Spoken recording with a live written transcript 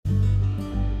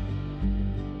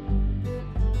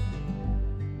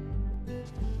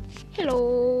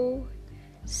Hello.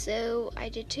 So I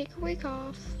did take a week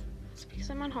off. It's because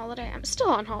I'm on holiday. I'm still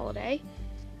on holiday.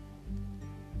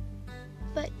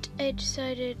 But I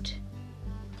decided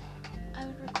I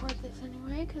would record this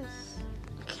anyway because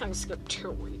I kind of skipped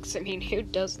 2 weeks. I mean, who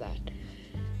does that?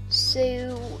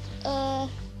 So, I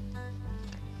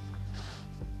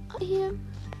am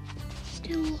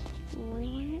still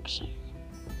relaxing.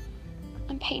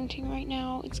 I'm painting right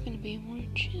now. It's gonna be a more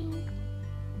chill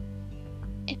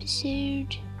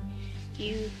episode.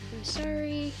 I'm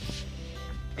sorry.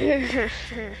 I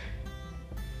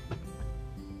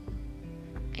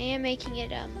am making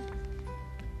it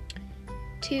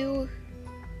two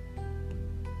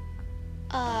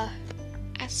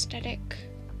aesthetic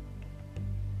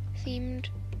themed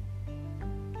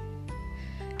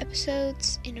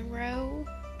episodes in a row,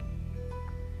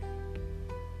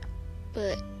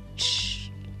 but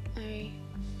I'm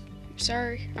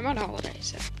sorry, I'm on holiday,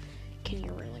 so can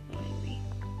you really blame me?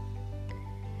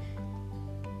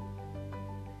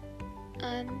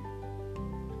 I'm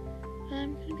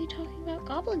gonna be talking about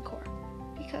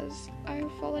Goblincore𝓏 because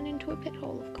I've fallen into a pit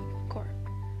hole of Goblincore𝓏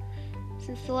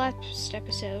since the last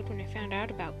episode when I found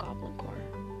out about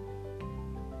Goblincore𝓏.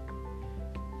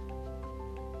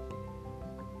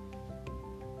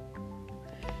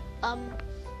 Oh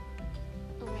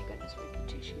my goodness, where's the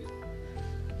tissue?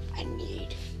 I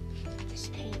need this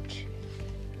paint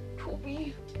to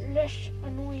be less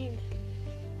annoying.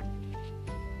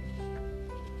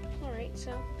 Alright,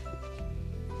 so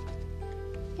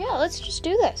yeah, let's just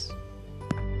do this.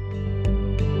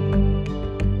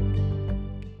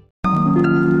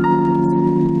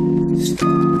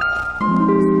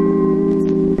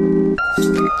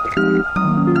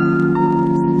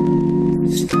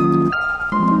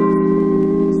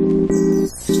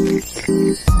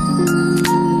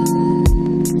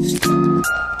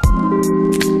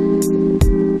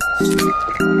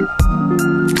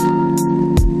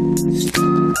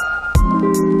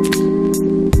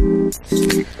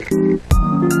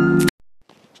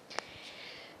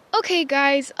 Okay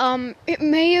guys, it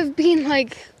may have been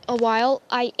like a while.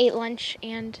 I ate lunch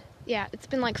and yeah, it's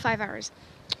been like 5 hours.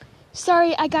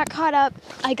 Sorry, I got caught up.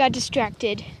 I got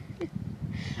distracted.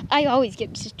 I always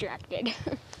get distracted.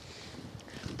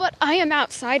 But I am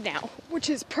outside now, which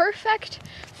is perfect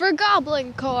for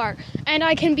Goblincore𝓏. And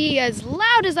I can be as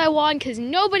loud as I want because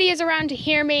nobody is around to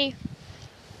hear me.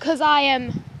 Because I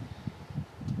am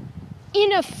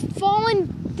in a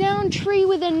fallen down tree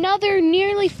with another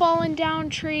nearly fallen down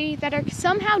tree that are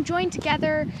somehow joined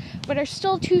together but are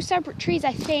still 2 separate trees,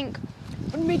 I think.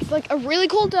 It makes like a really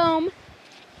cool dome,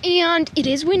 and it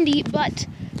is windy, but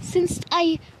since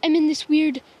I am in this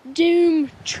weird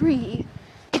dome tree,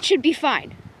 it should be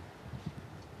fine.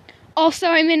 Also,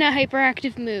 I'm in a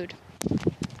hyperactive mood,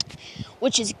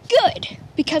 which is good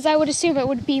because I would assume it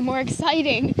would be more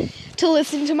exciting to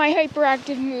listen to my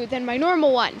hyperactive mood than my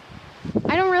normal one.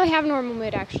 I don't really have a normal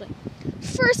mood, actually.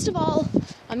 First of all,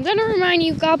 I'm gonna remind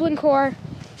you, Goblincore𝓏,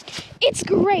 it's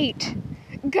great.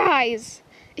 Guys,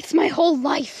 it's my whole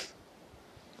life.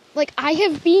 Like, I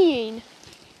have been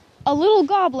a little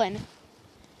goblin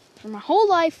for my whole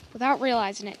life without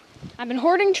realizing it. I've been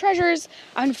hoarding treasures,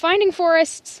 I've been finding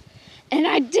forests, and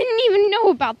I didn't even know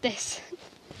about this.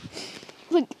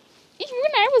 Like, even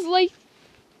when I was like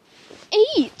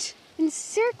 8. In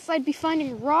 6, I'd be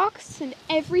finding rocks and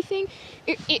everything.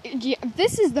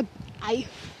 I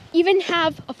even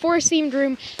have a forest-themed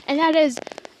room, and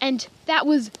that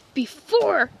was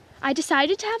before I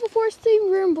decided to have a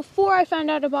forest-themed room, before I found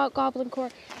out about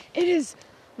Goblincore𝓏. It is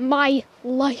my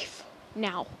life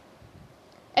now.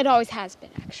 It always has been,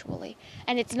 actually,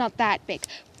 and it's not that big.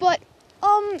 But,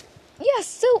 yeah,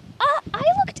 so, I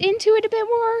looked into it a bit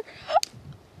more.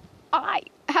 I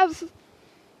have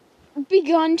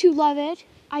begun to love it.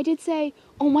 I did say,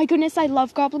 oh my goodness, I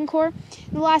love Goblincore𝓏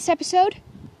in the last episode.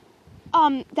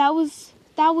 That was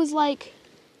like,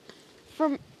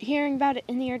 from hearing about it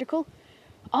in the article,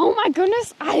 oh my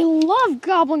goodness, I love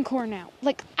Goblincore𝓏 now.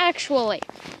 Like, actually.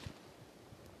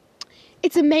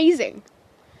 It's amazing.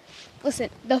 Listen,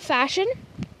 the fashion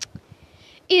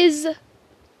is,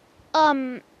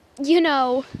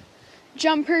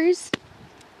 jumpers,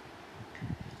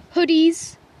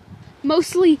 hoodies,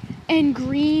 mostly in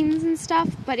greens and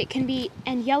stuff, but it can be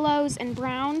in yellows and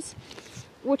browns,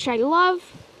 which I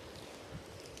love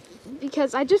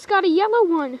because I just got a yellow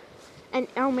one, and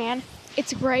oh man,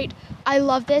 it's great. I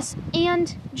love this,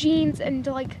 and jeans and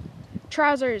like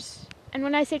trousers. And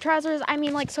when I say trousers, I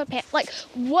mean like sweatpants. Like,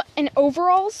 what? And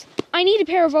overalls? I need a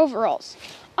pair of overalls.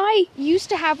 I used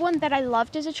to have one that I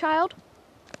loved as a child.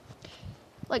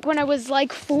 Like when I was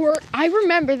like 4, I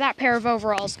remember that pair of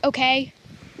overalls, okay?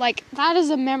 Like, that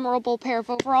is a memorable pair of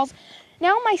overalls.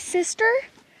 Now my sister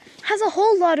has a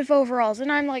whole lot of overalls,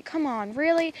 and I'm like, come on,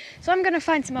 really? So I'm going to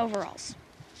find some overalls.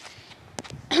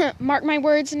 Mark my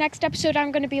words, next episode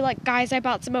I'm going to be like, guys, I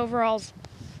bought some overalls.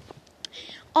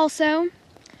 Also,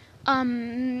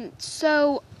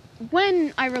 so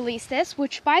when I release this,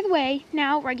 which, by the way,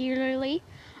 now regularly,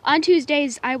 on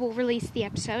Tuesdays, I will release the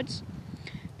episodes,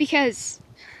 because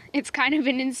it's kind of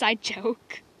an inside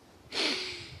joke,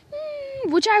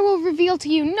 which I will reveal to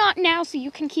you not now, so you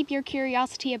can keep your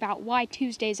curiosity about why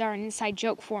Tuesdays are an inside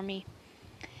joke for me.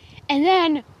 And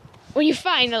then, when you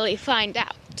finally find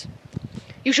out,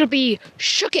 you shall be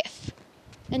shooketh,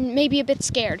 and maybe a bit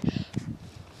scared.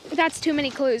 That's too many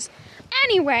clues.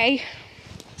 Anyway,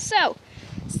 so,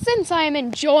 since I am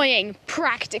enjoying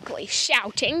practically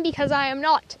shouting, because I am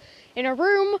not in a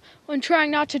room and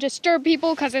trying not to disturb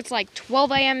people because it's like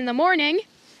 12 a.m. in the morning,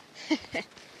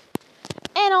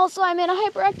 and also I'm in a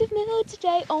hyperactive mood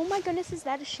today. Oh my goodness, is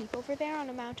that a sheep over there on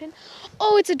a mountain?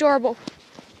 Oh, it's adorable.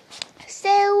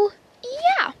 So,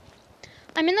 yeah,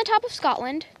 I'm in the top of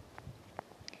Scotland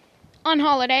on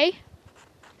holiday.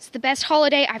 It's the best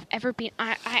holiday I've ever been.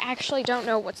 I actually don't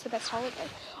know what's the best holiday.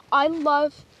 I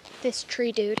love this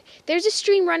tree, dude. There's a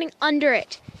stream running under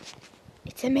it.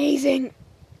 It's amazing.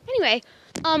 Anyway,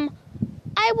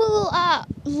 I will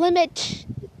limit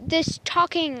this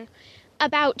talking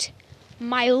about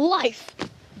my life,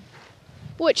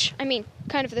 which, I mean,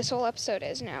 kind of this whole episode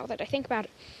is now that I think about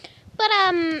it. But,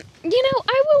 I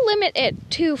will limit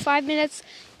it to 5 minutes.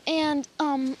 And,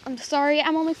 I'm sorry,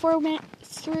 I'm only 4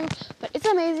 minutes through, but it's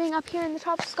amazing up here in the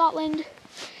top of Scotland.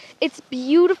 It's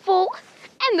beautiful,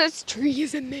 and this tree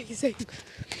is amazing.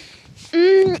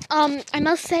 I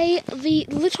must say, the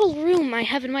little room I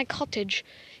have in my cottage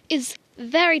is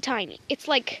very tiny. It's,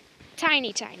 like,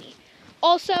 tiny, tiny.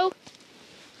 Also,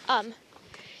 the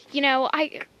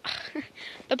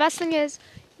best thing is,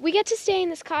 we get to stay in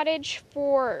this cottage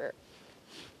for,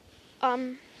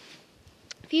 a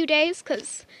few days,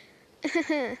 because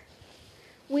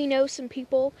we know some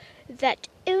people that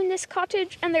own this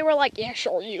cottage, and they were like, yeah,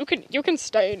 sure, you can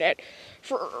stay in it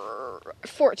for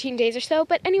 14 days or so.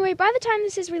 But anyway, by the time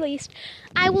this is released,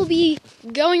 I will be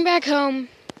going back home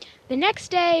the next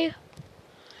day,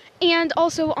 and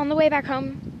also on the way back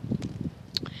home,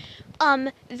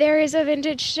 there is a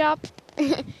vintage shop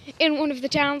in one of the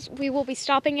towns we will be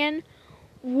stopping in,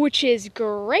 which is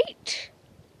great.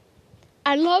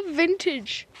 I love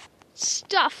vintage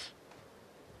stuff.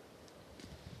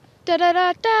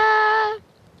 Da-da-da-da.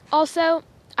 Also,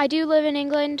 I do live in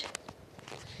England,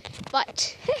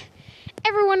 but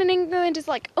everyone in England is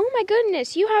like, oh my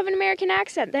goodness, you have an American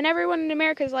accent. Then everyone in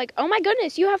America is like, oh my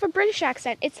goodness, you have a British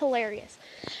accent. It's hilarious.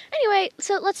 Anyway,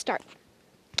 so let's start.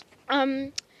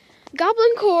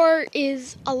 Goblincore𝓆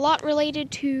is a lot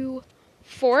related to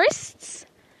forests,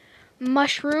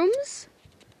 mushrooms,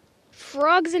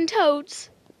 frogs and toads.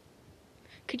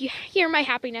 Could you hear my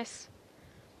happiness?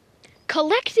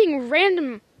 Collecting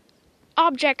random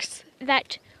objects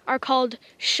that are called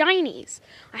shinies.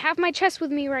 I have my chest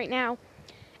with me right now.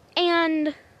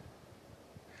 And,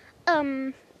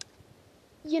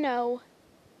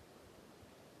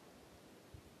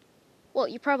 well,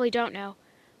 you probably don't know.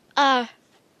 I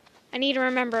need to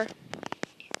remember.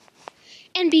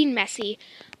 And being messy.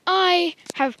 I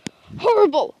have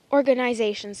horrible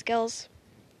organization skills.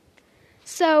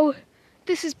 So,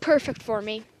 this is perfect for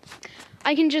me.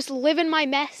 I can just live in my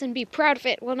mess and be proud of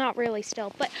it. Well, not really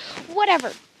still, but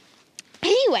whatever.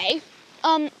 Anyway,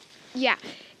 yeah.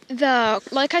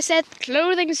 Like I said,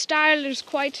 clothing style is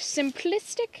quite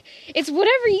simplistic. It's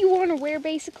whatever you want to wear,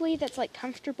 basically, that's, like,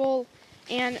 comfortable.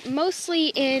 And mostly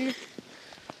in,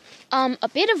 a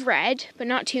bit of red, but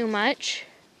not too much.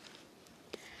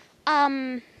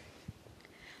 A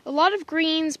lot of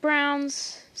greens,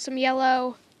 browns, some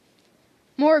yellow,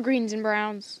 more greens and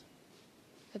browns,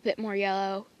 a bit more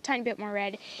yellow, tiny bit more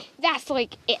red. That's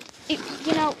like it.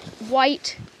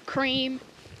 White, cream,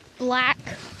 black,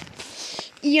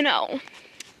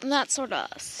 that sort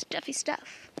of stuffy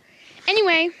stuff.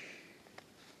 Anyway,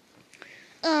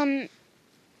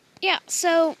 yeah,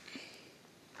 so,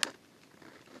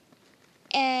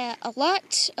 a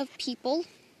lot of people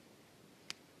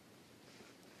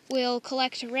will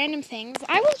collect random things.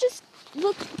 I will just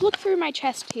look through my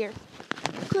chest here,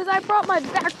 because I brought my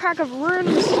backpack of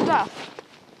random stuff.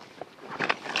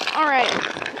 Alright.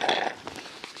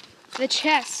 The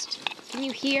chest. Can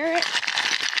you hear it?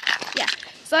 Yeah.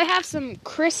 So I have some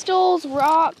crystals,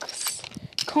 rocks,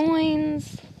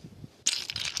 coins,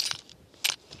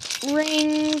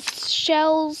 rings,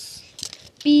 shells,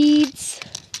 beads,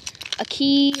 a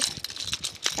key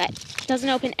that doesn't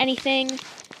open anything,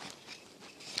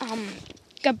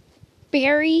 a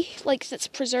berry, like, that's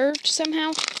preserved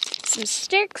somehow, some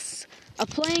sticks, a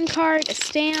playing card, a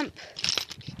stamp,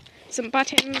 some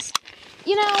buttons,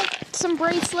 some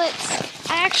bracelets.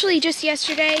 I actually just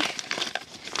yesterday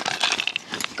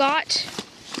got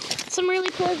some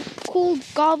really cool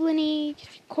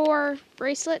Goblincore𓆏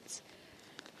bracelets,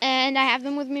 and I have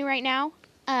them with me right now,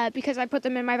 because I put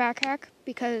them in my backpack,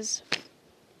 because,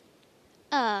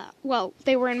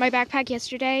 they were in my backpack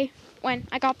yesterday when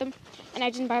I got them, and I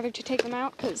didn't bother to take them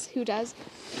out, because who does?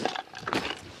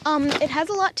 It has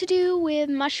a lot to do with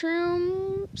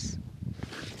mushrooms,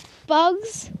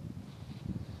 bugs,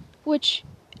 which,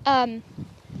 some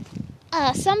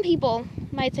people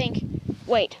might think,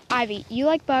 wait, Ivy, you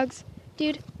like bugs?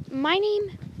 Dude, my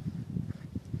name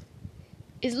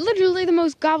is literally the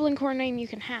most Goblincore𝓏 name you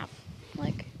can have.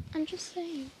 Like, I'm just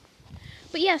saying.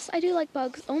 But yes, I do like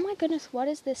bugs. Oh my goodness, what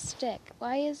is this stick?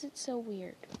 Why is it so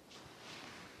weird?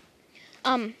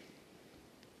 I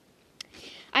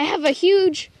have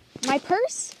my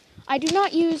purse, I do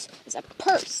not use as a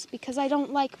purse because I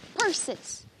don't like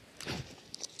purses.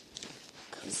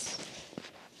 Because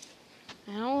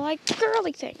I don't like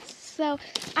girly things. So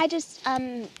I just,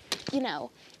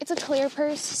 it's a clear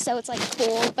purse, so it's like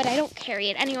cool, but I don't carry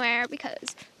it anywhere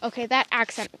because, okay, that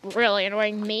accent really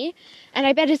annoying me, and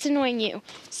I bet it's annoying you.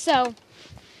 So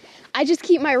I just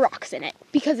keep my rocks in it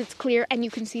because it's clear and you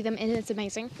can see them and it's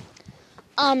amazing.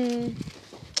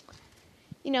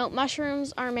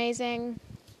 Mushrooms are amazing.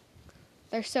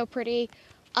 They're so pretty.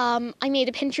 I made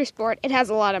a Pinterest board. It has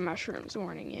a lot of mushrooms,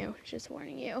 just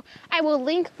warning you. I will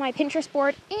link my Pinterest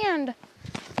board and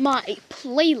my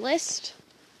playlist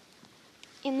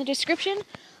in the description.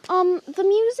 The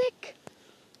music,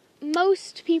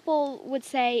 most people would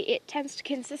say it tends to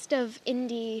consist of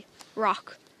indie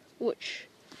rock,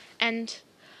 and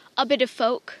a bit of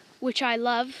folk, which I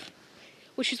love,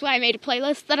 which is why I made a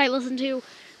playlist that I listen to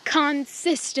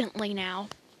consistently now.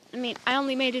 I mean, I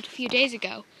only made it a few days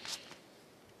ago,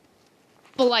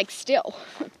 but still.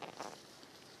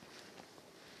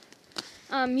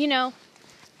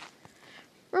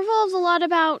 Revolves a lot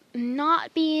about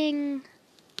not being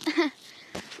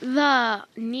the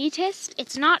neatest.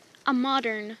 It's not a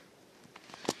modern.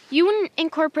 You wouldn't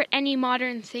incorporate any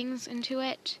modern things into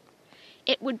it.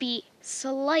 It would be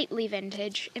slightly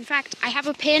vintage. In fact, I have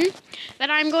a pin that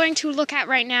I'm going to look at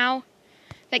right now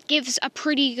that gives a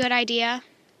pretty good idea.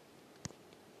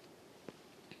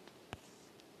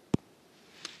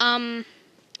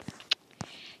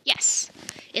 Yes.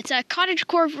 It's a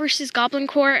cottagecore versus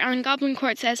Goblincore𝓏. On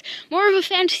Goblincore𝓏 it says, more of a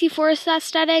fantasy forest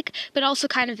aesthetic, but also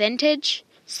kind of vintage.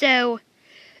 So,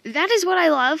 that is what I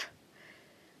love.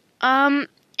 And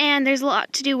there's a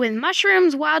lot to do with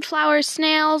mushrooms, wildflowers,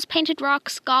 snails, painted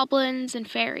rocks, goblins, and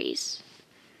fairies.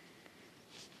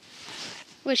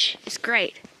 Which is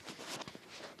great.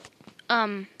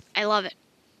 I love it.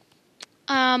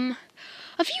 A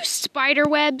few spider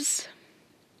webs,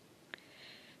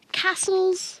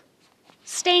 castles,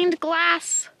 stained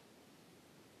glass,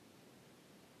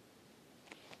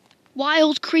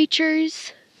 wild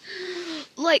creatures,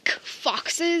 like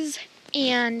foxes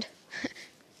and,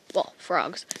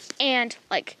 frogs, and,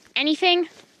 anything,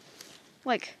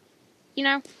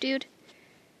 dude,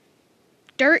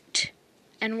 dirt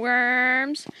and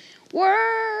worms.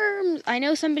 Worms! I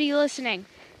know somebody listening,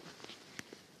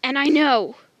 and I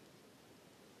know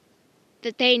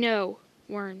that they know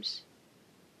worms.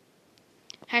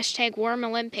 # Worm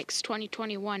Olympics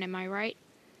 2021, am I right?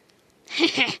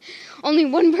 Only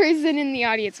one person in the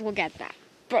audience will get that.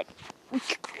 But,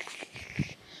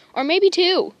 or maybe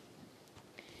two.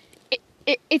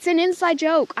 It's an inside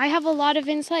joke. I have a lot of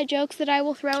inside jokes that I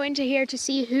will throw into here to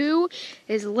see who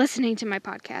is listening to my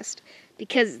podcast.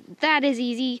 Because that is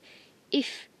easy.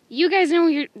 If you guys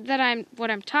know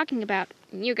what I'm talking about,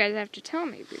 you guys have to tell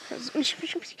me. Because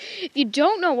if you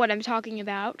don't know what I'm talking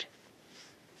about,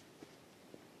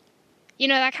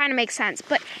 that kind of makes sense.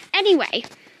 But anyway,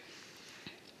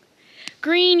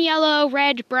 green, yellow,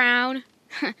 red, brown,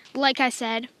 like I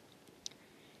said,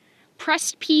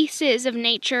 pressed pieces of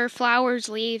nature, flowers,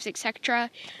 leaves, etc.,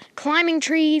 climbing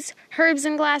trees, herbs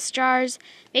in glass jars,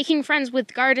 making friends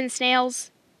with garden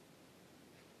snails,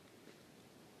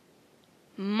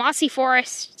 mossy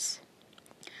forests,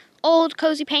 old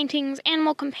cozy paintings,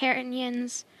 animal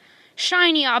companions,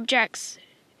 shiny objects,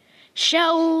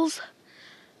 shells,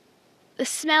 the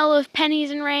smell of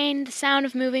pennies and rain, the sound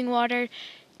of moving water,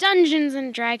 Dungeons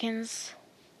and Dragons.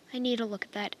 I need to look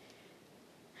at that.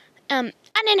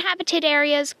 Uninhabited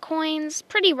areas, coins,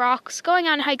 pretty rocks, going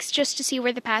on hikes just to see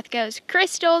where the path goes,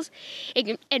 crystals,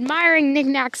 admiring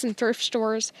knickknacks in thrift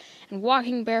stores, and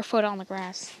walking barefoot on the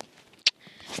grass.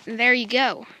 there you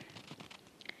go.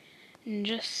 And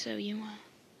just so you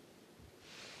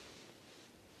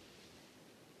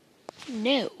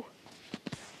know.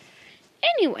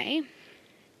 Anyway,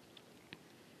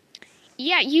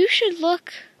 yeah, you should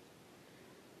look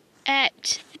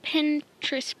at the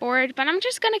Pinterest board, but I'm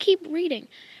just gonna keep reading.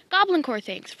 Goblincore𓆏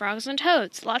things, frogs and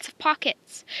toads, lots of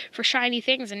pockets for shiny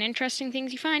things and interesting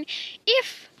things you find.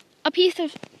 If a piece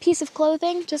of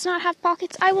clothing does not have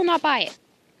pockets, I will not buy it.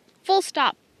 Full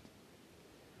stop.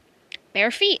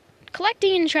 Bare feet,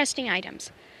 collecting interesting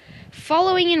items.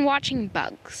 Following and watching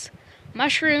bugs.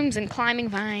 Mushrooms and climbing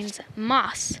vines.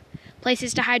 Moss.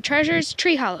 Places to hide treasures,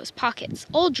 tree hollows, pockets,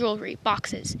 old jewelry,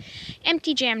 boxes,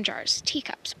 empty jam jars,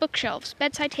 teacups, bookshelves,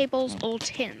 bedside tables, old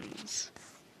tins.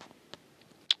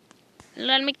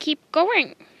 Let me keep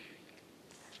going.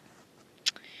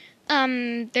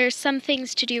 There's some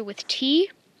things to do with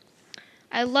tea.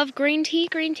 I love green tea.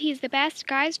 Green tea is the best.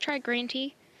 Guys, try green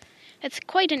tea. It's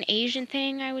quite an Asian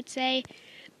thing, I would say.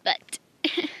 But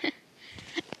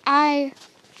I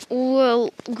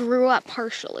grew up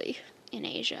partially in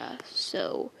Asia,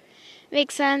 so it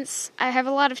makes sense. I have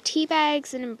a lot of tea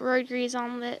bags and embroideries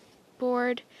on the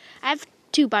board. I have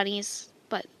 2 bunnies,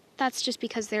 but that's just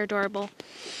because they're adorable.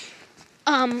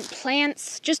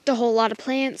 Plants, just a whole lot of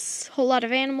plants, whole lot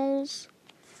of animals,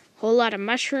 whole lot of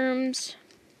mushrooms,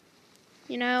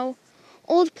 you know,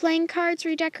 old playing cards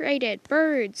redecorated,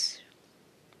 birds.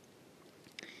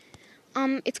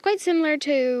 It's quite similar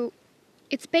to,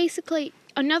 it's basically,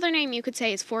 another name you could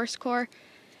say is forestcore.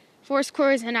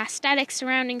 Forestcore is an aesthetic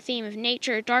surrounding theme of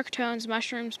nature, dark tones,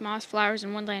 mushrooms, moss, flowers,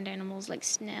 and woodland animals like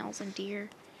snails and deer.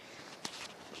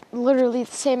 Literally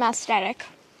the same aesthetic.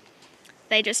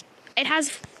 It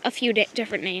has a few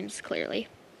different names, clearly.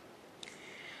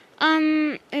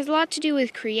 There's a lot to do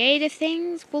with creative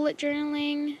things, bullet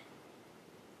journaling,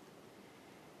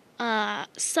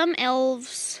 some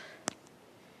elves,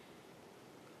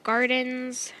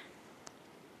 gardens,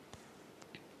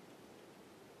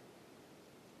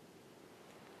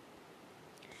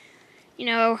 you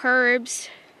know, herbs,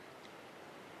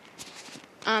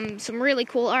 some really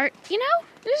cool art, you know,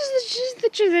 this is just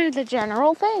the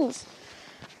general things.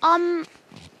 I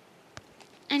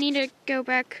need to go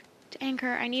back to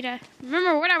Anchor. I need to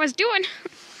remember what I was doing.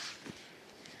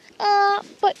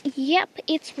 But yep,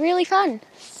 it's really fun.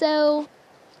 So,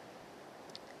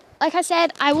 like I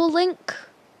said, I will link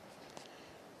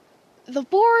the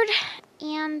board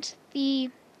and the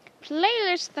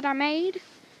playlist that I made,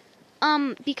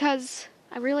 because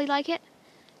I really like it,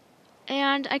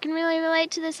 and I can really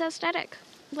relate to this aesthetic,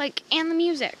 and the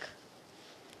music.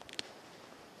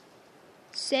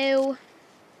 So,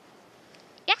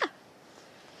 yeah.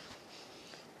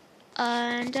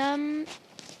 And,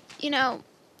 you know,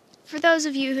 for those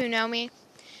of you who know me,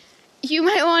 you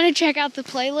might want to check out the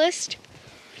playlist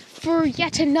for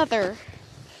yet another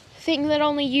thing that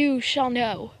only you shall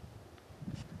know.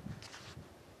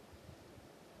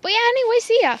 But yeah, anyway,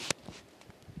 see ya.